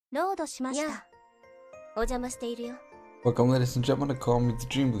Welcome, ladies and gentlemen, call me the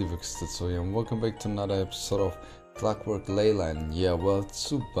Dream Believer, Tetsuya, and welcome back to another episode of Clockwork Ley-Line. Yeah, well,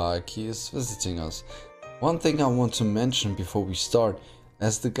 Tsubaki is visiting us. One thing I want to mention before we start,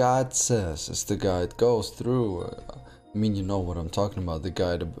 as the guide says, as the guide goes through, I mean, you know what I'm talking about, the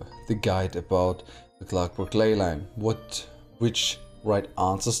guide about the Clockwork Ley-Line, which right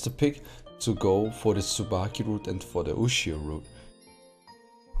answers to pick to go for the Tsubaki route and for the Ushio route.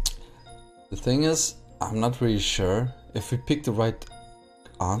 The thing is, I'm not really sure if we pick the right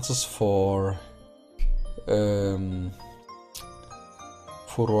answers for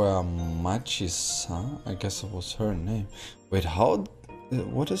Furuamachi-san, I guess it was her name. Wait,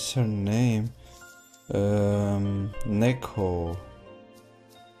 what is her name? Neko.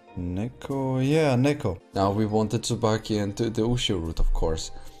 Yeah, Neko. Now we want the Tsubaki and the Ushio route, of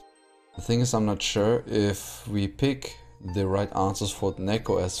course. The thing is, I'm not sure if we pick the right answers for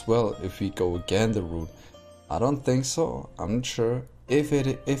Neko as well, if we go again the route. I don't think so. I'm not sure if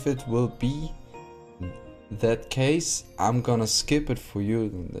it will be that case. I'm gonna skip it for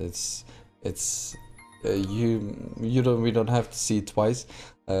you. We don't have to see it twice.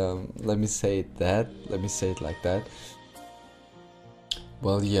 Let me say it like that.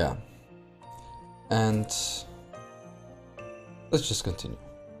 Well, yeah, and let's just continue.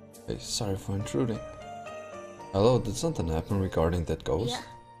 Hey, sorry for intruding. Hello, did something happen regarding that ghost?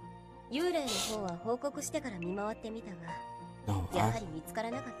 No,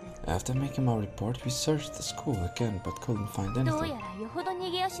 after making my report, we searched the school again, but couldn't find anything.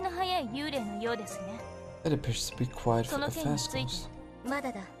 It appears to be quite a fast ghost.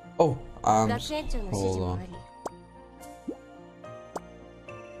 Oh, hold on.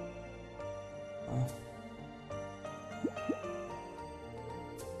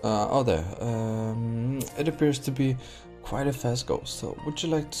 There. It appears to be quite a fast ghost, so would you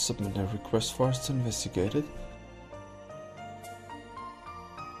like to submit a request for us to investigate it?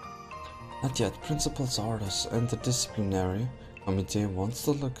 Not yet. Principal's orders and the disciplinary committee wants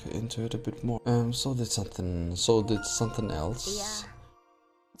to look into it a bit more. So did something else?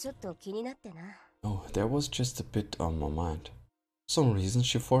 Oh, there was just a bit on my mind. For some reason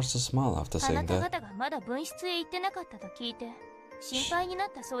she forced a smile after saying that. She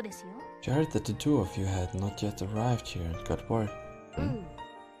heard that the two of you had not yet arrived here and got worried.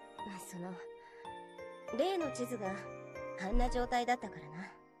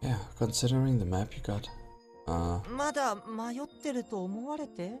 Yeah, considering the map you got.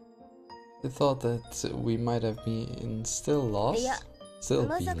 They thought that we might have been still lost? Still be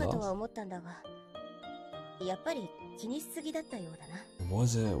lost? It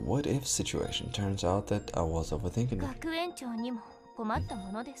was a what-if situation. Turns out that I was overthinking it.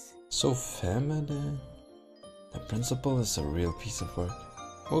 So feminine. The principal is a real piece of work.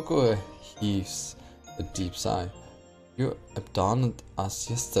 Moko heaves a deep sigh. You abandoned us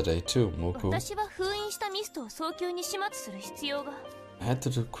yesterday too, Moko. I had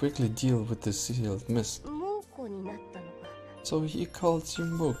to quickly deal with the sealed mist. So he calls you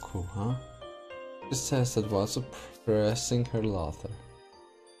Moko, huh? She says that while suppressing her laughter.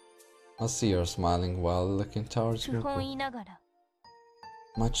 I see her smiling while looking towards Moko,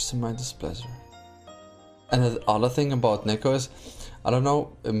 much to my displeasure. And the other thing about Neko is, I don't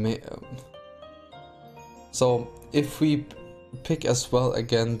know, so if we pick as well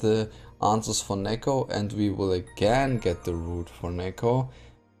again the answers for Neko and we will again get the route for Neko,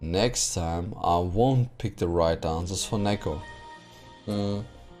 next time I won't pick the right answers for Neko.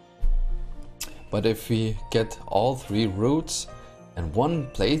 But if we get all three routes and one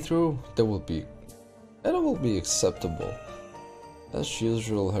playthrough, that will be acceptable. As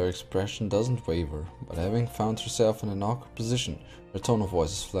usual, her expression doesn't waver, but having found herself in an awkward position, her tone of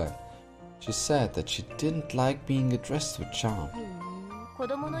voice is flat. She said that she didn't like being addressed with charm. I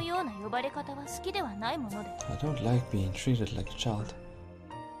don't like being treated like a child.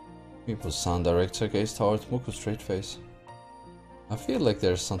 Mipo-san directs her gaze towards Moko's straight face. I feel like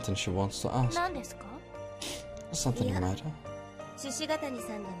there's something she wants to ask. Is something the matter? I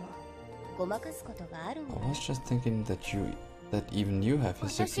was just thinking that even you have your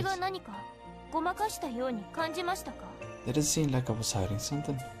secrets. Did it seem like I was hiding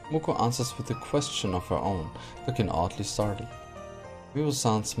something? Moko answers with a question of her own, looking oddly startled.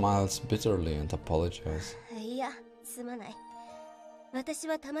 Mipo-san smiles bitterly and apologizes.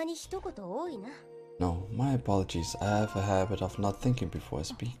 No, my apologies. I have a habit of not thinking before I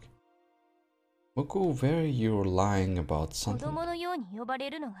speak. Moko, where you're lying about something.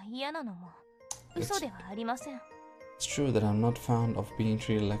 It's true that I'm not fond of being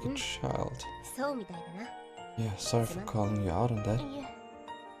treated like a child. Yeah, sorry for calling you out on that.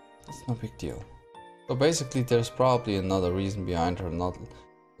 it's no big deal. So basically there's probably another reason behind her not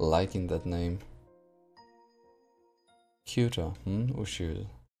liking that name. Cuter,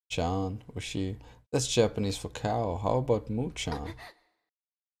 Ushi-chan, Ushi. That's Japanese for cow. How about Mu-chan?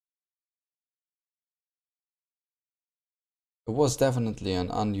 It was definitely an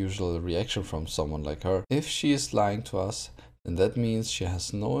unusual reaction from someone like her. If she is lying to us, then that means she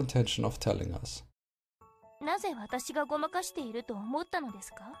has no intention of telling us.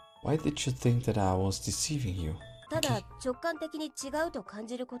 Why did you think that I was deceiving you? Can't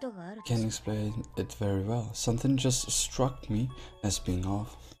explain it very well. Something just struck me as being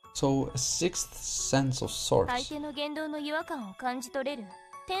off. So, a sixth sense of sorts. You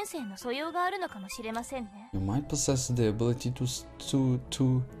might possess the ability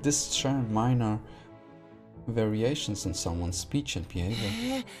to discern minor variations in someone's speech and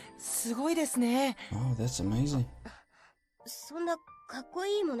behavior. Oh, that's amazing.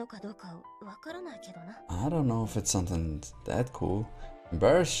 I don't know if it's something that cool.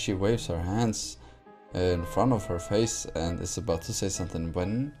 Embarrassed, she waves her hands in front of her face and is about to say something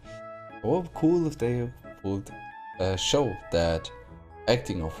when... Oh, cool if they would show that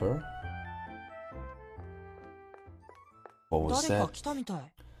acting of her. What was that?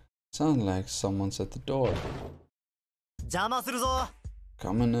 Sounded like someone's at the door.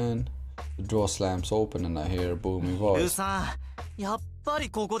 Coming in. The door slams open and I hear a booming voice.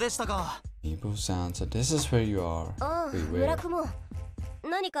 Ibu-san, so this is where you are. Beware.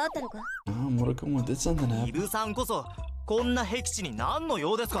 Murakumo, did something happen?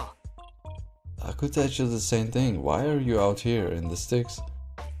 I could tell you the same thing. Why are you out here in the sticks?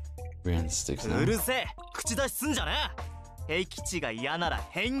 We're in the sticks now.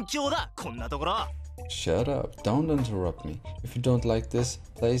 Shut up, don't interrupt me. If you don't like this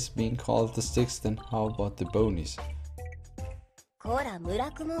place being called the sticks, then how about the bonies?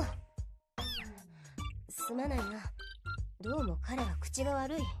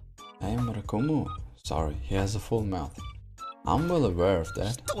 Hey Murakumo, sorry, he has a full mouth. I'm well aware of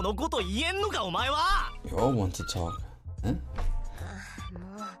that. You all want to talk, huh?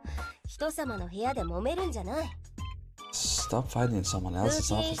 Stop fighting in someone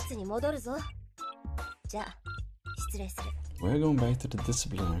else's office. We're going back to the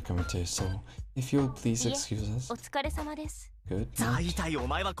disciplinary committee, so if you'll please excuse us. Good night.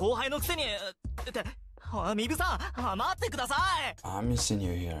 I'm missing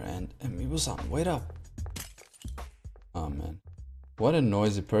you here, and Mibu-san, wait up. Oh man, what a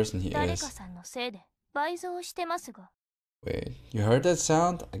noisy person he is. Wait, you heard that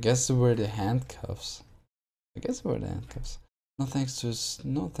sound? I guess they were the handcuffs. No thanks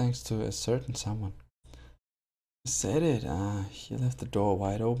to a certain someone. He said it. He left the door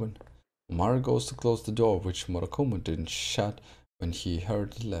wide open. Umaru goes to close the door, which Murakumo didn't shut when he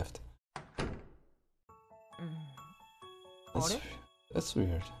hurriedly left. That's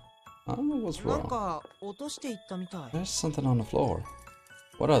weird. I don't know what's wrong. There's something on the floor.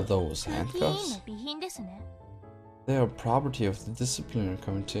 What are those, handcuffs? They are property of the disciplinary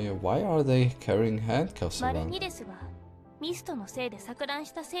committee. Why are they carrying handcuffs around?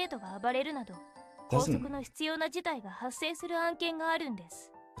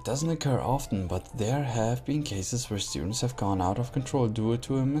 It doesn't occur often, but there have been cases where students have gone out of control due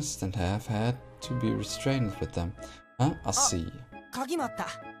to a mist and have had to be restrained with them. Huh? I see.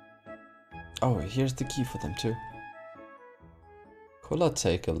 Oh, here's the key for them too. Could I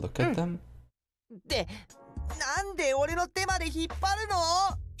take a look at them?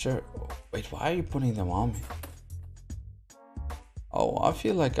 Sure. Wait, why are you putting them on me? Oh, I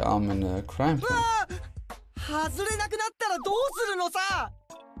feel like I'm in a crime film.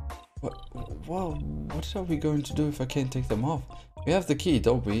 What are we going to do if I can't take them off? We have the key,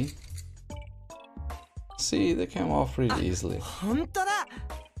 don't we? See, they came off really easily.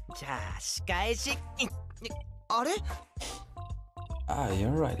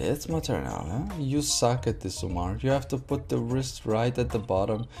 You're right, it's my turn now, huh? You suck at this, Umar. You have to put the wrist right at the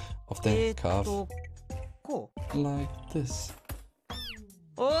bottom of the cuff. Like this.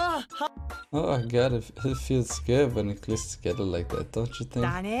 Oh, I got it. It feels good when it clicks together like that, don't you think?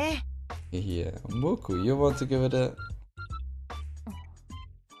 Yeah, Moku, you want to give it a...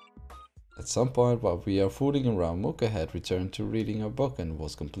 At some point while we are fooling around, Moka had returned to reading her book and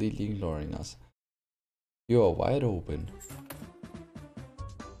was completely ignoring us. You are wide open.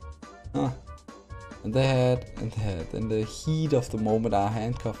 Huh. In the heat of the moment, I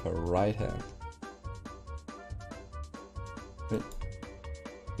handcuff her right hand. Wait.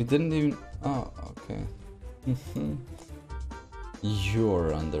 We didn't even... Oh, okay.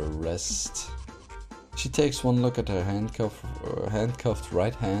 You're under arrest. She takes one look at her handcuffed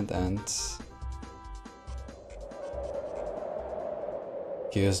right hand and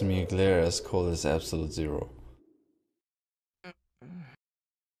gives me a glare as cold as absolute zero.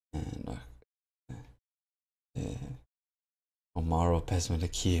 And Omaro, pass me the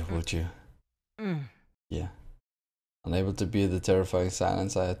key, would you? Yeah. Unable to bear the terrifying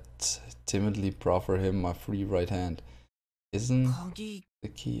silence, I timidly proffer him my free right hand. Isn't the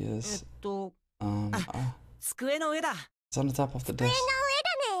key is it's on the top of the desk.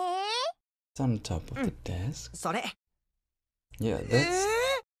 It's on the top of the desk. Yeah, that's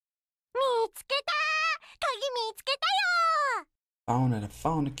found it. I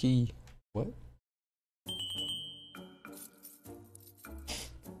found the key. What?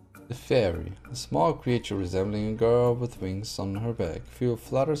 The fairy, a small creature resembling a girl with wings on her back,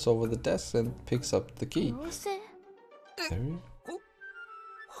 flutters over the desk and picks up the key. Fairy?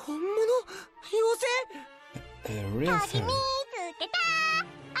 A real fairy.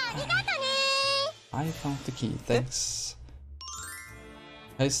 I found the key, thanks.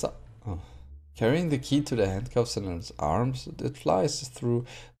 Hey, stop. Oh. Carrying the key to the handcuffs in its arms, it flies through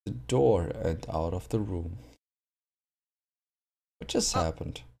the door and out of the room. What just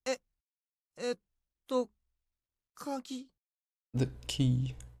happened? The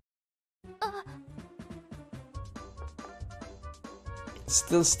key.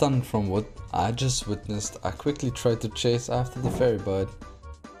 Still stunned from what I just witnessed, I quickly tried to chase after the fairy, but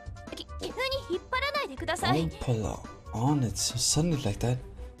don't pull on it so suddenly like that.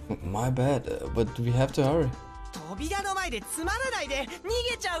 My bad, but we have to hurry.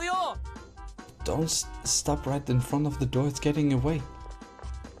 Don't stop right in front of the door, it's getting away.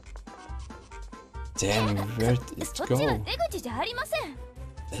 Damn, where'd it go?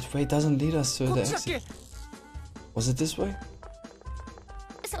 That way doesn't lead us to the exit. Was it this way?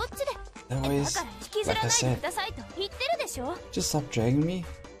 That way is, like I said. Just stop dragging me.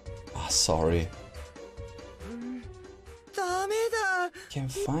 Ah, sorry. Can't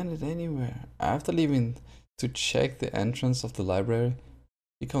find it anywhere. After leaving to check the entrance of the library,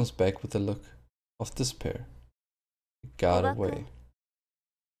 he comes back with a look of despair. He got away.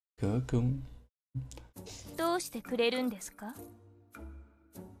 Cocoon.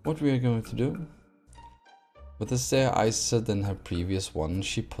 What we are going to do? With a stare icer than her previous one,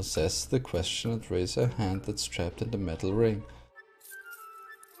 she possessed the question and raised her hand that's trapped in the metal ring.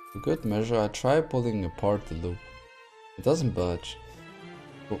 For good measure, I try pulling apart the loop. It doesn't budge.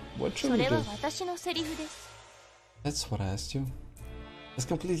 But what should we do? That's what I asked you. It's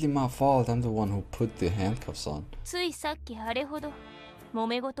completely my fault. I'm the one who put the handcuffs on.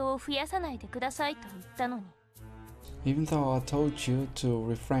 Even though I told you to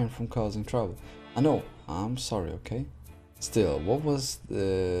refrain from causing trouble. I know, I'm sorry, okay? Still, what was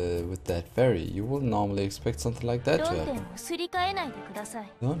with that fairy? You wouldn't normally expect something like that to happen.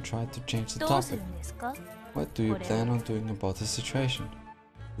 Don't try to change the topic. What do you plan on doing about the situation?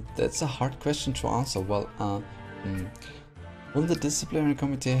 That's a hard question to answer. Well, will the disciplinary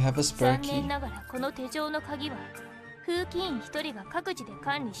committee have a spare key?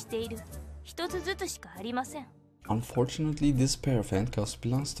 Unfortunately, this pair of handcuffs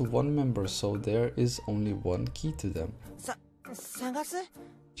belongs to one member, so there is only one key to them.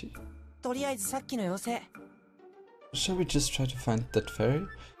 Shall we just try to find that fairy?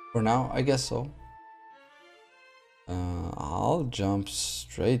 For now, I guess so. I'll jump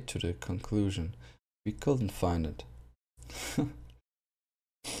straight to the conclusion. We couldn't find it.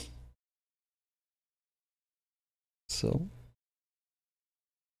 So?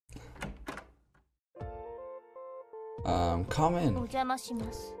 Come in.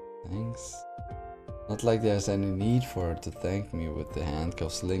 Thanks. Not like there's any need for her to thank me with the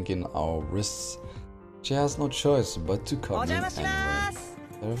handcuffs linking our wrists. She has no choice but to come in anyway.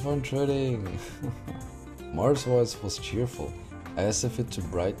 Telephone trading. Mar's voice was cheerful, as if it to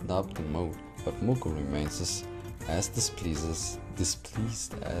brighten up the mood, but Muko remains as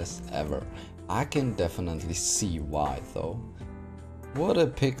displeased as ever. I can definitely see why, though. What a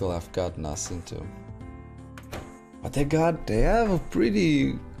pickle I've gotten us into. But they have a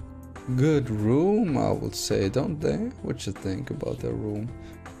pretty good room, I would say, don't they? What you think about their room?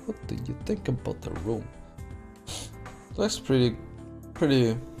 What do you think about the room? Looks pretty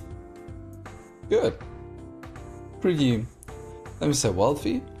good. Pretty, let me say,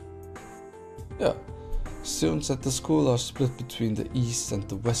 wealthy. Yeah. Students at the school are split between the east and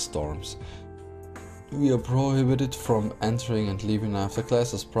the west dorms. We are prohibited from entering and leaving after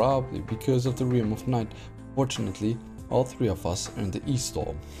classes, probably because of the realm of night. Fortunately, all three of us are in the east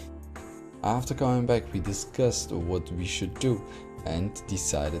dorm. After coming back, we discussed what we should do. and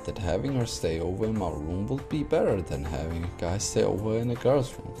decided that having her stay over in my room would be better than having a guy stay over in a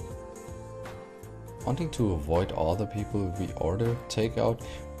girl's room. Wanting to avoid other people, we ordered takeout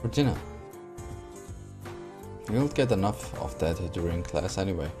for dinner. We'll get enough of that during class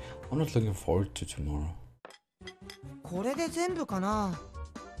anyway. I'm not looking forward to tomorrow. これで全部かな。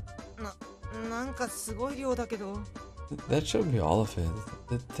なんかすごい量だけど。That should be all of it.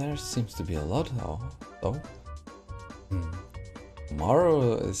 There seems to be a lot though.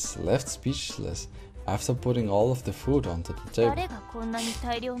 Maru is left speechless after putting all of the food onto the table. 誰がこんなに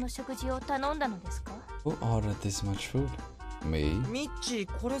大量の食事を頼んだのですか? Who ordered this much food? Me? ミッチ、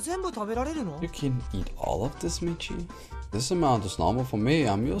これ全部食べられるの? You can eat all of this, Michi? This amount is normal for me.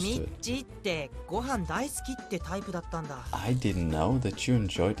 I'm used to it. ミッチってご飯大好きってタイプだったんだ。I didn't know that you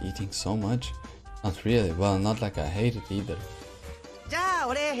enjoyed eating so much. Not really. Well, not like I hate it either. じゃあ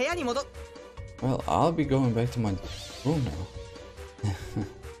俺部屋に戻っ。Well, I'll be going back to my room now.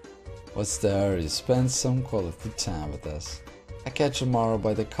 What's there? You spend some quality time with us. I catch Amaro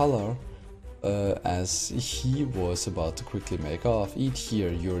by the collar as he was about to quickly make off. Eat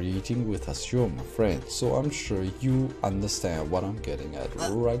here, you're eating with us, you're my friend. So I'm sure you understand what I'm getting at,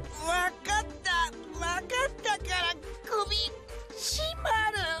 right? わかったから首締ま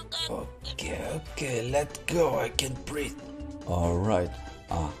る。Okay, let go, I can breathe. Alright,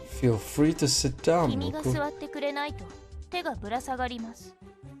 feel free to sit down, 君が座ってくれないと手がぶら下がります。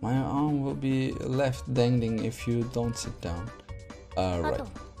 My arm will be left dangling if you don't sit down. Right. あと、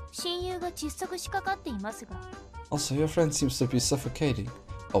親友が窒息しかかっていますが。 Also, your friend seems to be suffocating.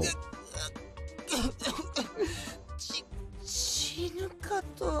 Oh. 死ぬか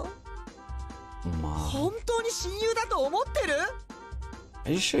と。Ma. 本当に親友だと思ってる?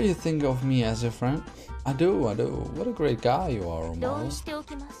 Are you sure you think of me as your friend? I do. What a great guy you are, Omar. 同意してお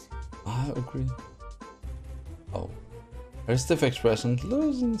きます。 I agree. Oh. Her stiff expression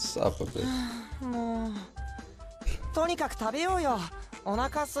loosens up a bit. もうとにかく食べようよ。お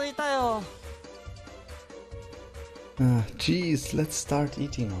腹空いたよ。Geez, let's start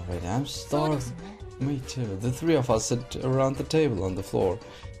eating already. I'm そうで starving. すね。 Me too. The three of us sit around the table on the floor.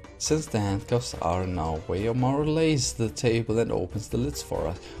 Since the handcuffs are now away, Omar lays the table and opens the lids for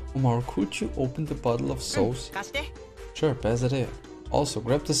us. Omar, could you open the bottle of sauce? 貸して。 Sure, pass it here. Also,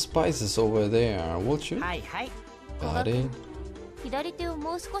 grab the spices over there, won't you? はいはい。 Got it. 左手を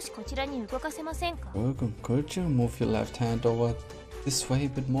もう少しこちらに動かせませんか? Could you move your left hand over this way a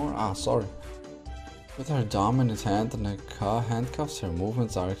bit more? Sorry. With her dominant hand and her car handcuffs, her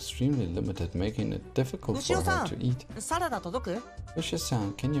movements are extremely limited, making it difficult for her to eat. サラダ届く?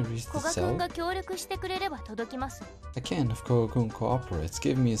 Yoshi-san, can you reach the 古賀君 cell? が協力してくれれば届きます。 I can if Koga-kun cooperates.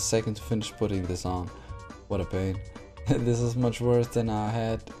 Give me a second to finish putting this on. What a pain. This is much worse than I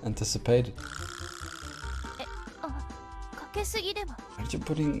had anticipated. かけすぎでは? Aren't you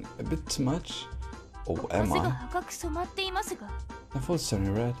putting a bit too much? Oh, am 汗が I? 赤く染まっていますが。 My foot's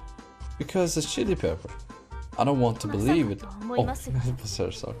turning red. Because it's chili pepper. I don't want to believe it. まさかと思いますが。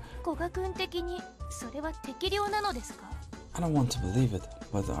 sorry. 古賀君的にそれは適量なのですか? I don't want to believe it.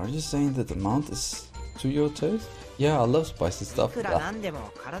 But are you saying that the amount is to your taste? Yeah, I love spicy stuff. いくらなんで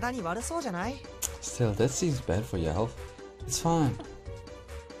も体に悪そうじゃない? Still, that seems bad for your health. It's fine.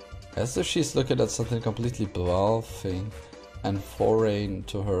 As though she's looking at something completely bluffing and foreign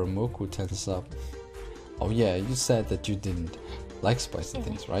to her, Moku tenses up. Oh yeah, you said that you didn't like spicy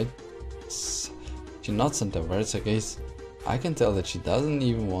things, right? She nods and diverts her gaze. I can tell that she doesn't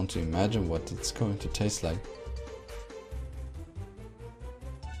even want to imagine what it's going to taste like.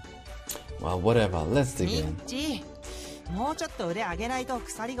 Well, whatever, let's dig in. ミッチ、もうちょっと腕上げないと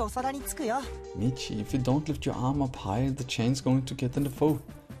鎖がお皿につくよ。 Michi, if you don't lift your arm up higher, the chain's going to get in the food.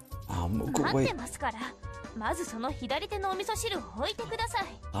 Moku, 待って wait. ますから。まずその左手のお味噌汁を置いてください。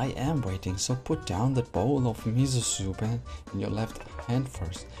 I am waiting, so put down that bowl of miso soup in your left hand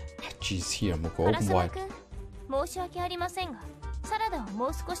first. Jeez, here, Moku, 原 open 沢 wide. 君、申し訳ありませんが、サラダをも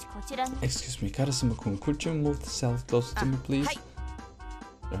う少しこちらに。 Excuse me, Karasuma-kun, could you move the salad closer to me, please? はい。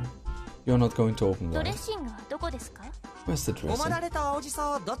 Sir? You're not going to open ドレ wide. ッシングはどこですか? Where's the ごま dressing? だれと青じ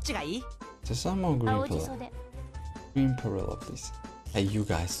そどっちがいい? Sesame or green 青じ perilla? そで。 Green perilla, please. Hey, you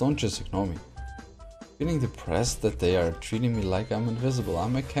guys, don't just ignore me. Feeling depressed that they are treating me like I'm invisible, I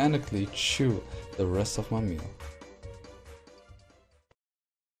mechanically chew the rest of my meal.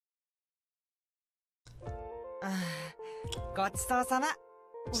 Ah, ごちそうさま。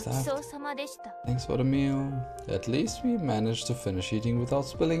ごちそうさまでした。 Thanks for the meal. At least we managed to finish eating without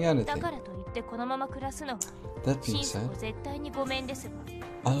spilling だ anything. からといってこのまま暮らすのは That being 心 said, 底絶対にごめんですが。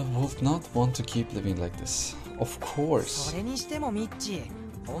 I would not want to keep living like this. Of そ course. れにしてもミッチ、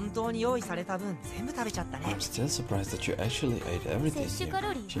本当に用意された分全部食べちゃったね。 I'm still surprised that you actually ate everything 摂取 here. カ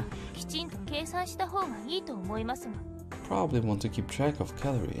ロリーはきちんと計算した方がいいと思いますが。 Probably want to keep track of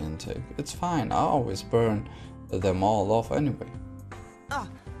calorie intake. It's fine, I always burn them all off anyway. あ、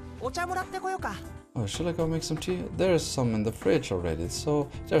お茶もらってこようか。 Oh, should I go make some tea? There's some in the fridge already, so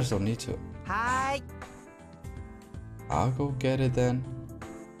there's no need to. はーい。 I'll go get it then.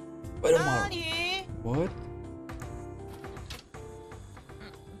 Wait a moment. なに？ What?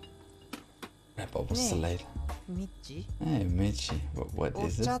 What was the late? ミッチ？ Hey, Michi. What お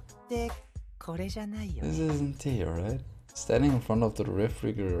is 茶 it? ってこれじゃないよ This ね。 isn't tea, alright? Standing in front of the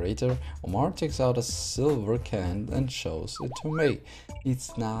refrigerator, Omar takes out a silver can and shows it to me.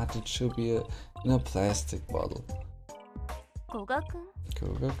 It's not, it should be in a plastic bottle. 古賀くん、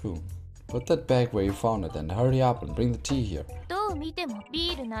 Kogaku. Put that bag where you found it and hurry up and bring the tea here. どう見ても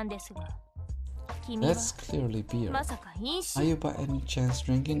ビールなんですが。君は That's clearly beer. まさか飲 Are 酒？ you by any chance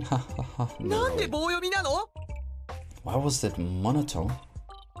drinking? Ha ha ha. なんで No. 棒読みなの？ Why was that monotone?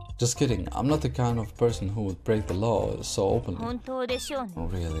 Just kidding. I'm not the kind of person who would break the law so openly. 本当でしょうね。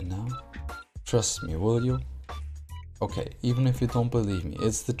 Really now? Trust me, will you? Okay, even if you don't believe me,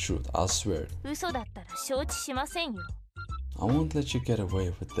 it's the truth, I'll swear it. 嘘だったら承知しませんよ。 I won't let you get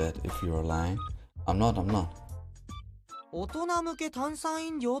away with that if you're lying. I'm not. 大人向け炭酸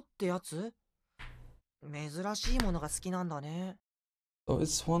飲料ってやつ？珍しいものが好きなんだね。 So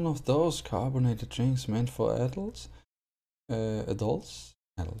it's one of those carbonated drinks meant for adults? Adults?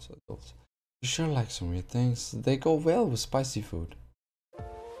 Adults. You sure like some weird things. They go well with spicy food.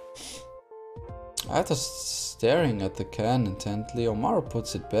 After staring at the can intently, Omar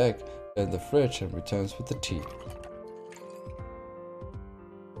puts it back in the fridge and returns with the tea.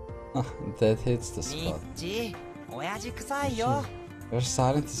 That hits the ミ spot. ッチ、親父臭いよ。 You're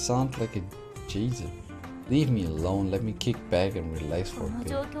starting to sound like a Jesus. Leave me alone, let me kick back and relax こ for a の bit.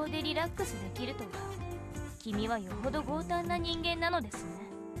 状況でリラックスできるとは。君はよほど強胆な人間なのですね。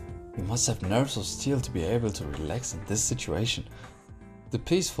 You must have nerves of steel to be able to relax in this situation. The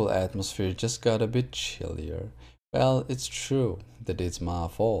peaceful atmosphere just got a bit chillier. Well, it's true that it's my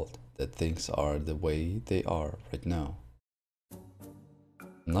fault that things are the way they are right now.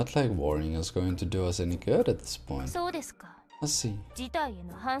 Not like worrying is going to do us any good at this point. そうですか。 I see. 事態へ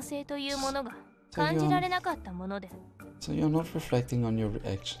の反省というものが感じられなかったもので。 So you're not reflecting on your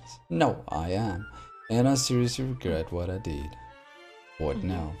reactions? No, I am. And I seriously regret what I did. What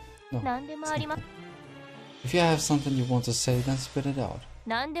now? No. 何でもありま、 If you have something you want to say, then spit it out.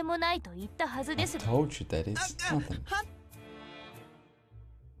 何でもないと言ったはず I ですが。 told you that it's nothing.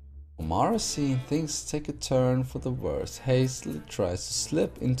 Omar, seeing things take a turn for the worse, hastily tries to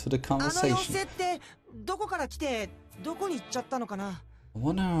slip into the あの妖 conversation. 精ってどこから来てどこに行っちゃったのかな？ I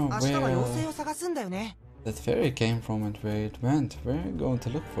wonder 明日は妖精 where を探すんだよね。 that fairy came from and where it went. We're going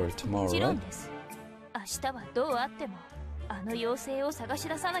to look for it も tomorrow, ちろ right? んです。明日はどうあってもあの妖精を探し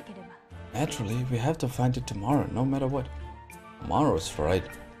出さなければ。 Naturally, we have to find it tomorrow, no matter what. Tomorrow's right.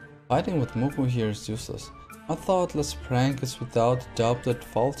 Fighting with Muku here is useless. My thoughtless prank is without doubt at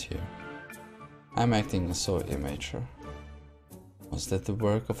fault here. I'm acting so immature. Was that the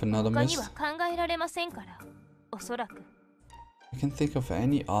work of another 他に mist? は考えられませんから。おそらく。 I can think of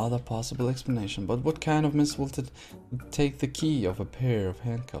any other possible explanation, but what kind of mist will it take the key of a pair of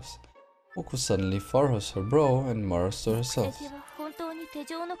handcuffs? Muku suddenly furrows her brow and murmurs to 目 herself. 的は本当に手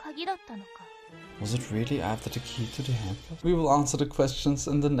錠の鍵だったのか。 Was it really after the key to the handcuffs? We will answer the questions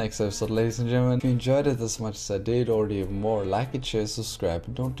in the next episode, ladies and gentlemen. If you enjoyed it as much as I did, or even more, like it, share, subscribe,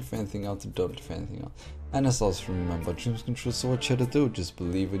 and don't leave anything out, don't leave anything out. And as always, remember, dreams come true, so what should I do? Just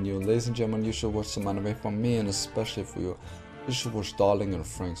believe in you. Ladies and gentlemen, you should watch some anime from me, and especially for you, you should watch Darling and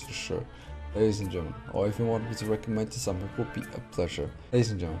Franks for sure. Ladies and gentlemen, or if you want me to recommend to someone, it would be a pleasure.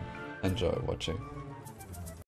 Ladies and gentlemen, enjoy watching.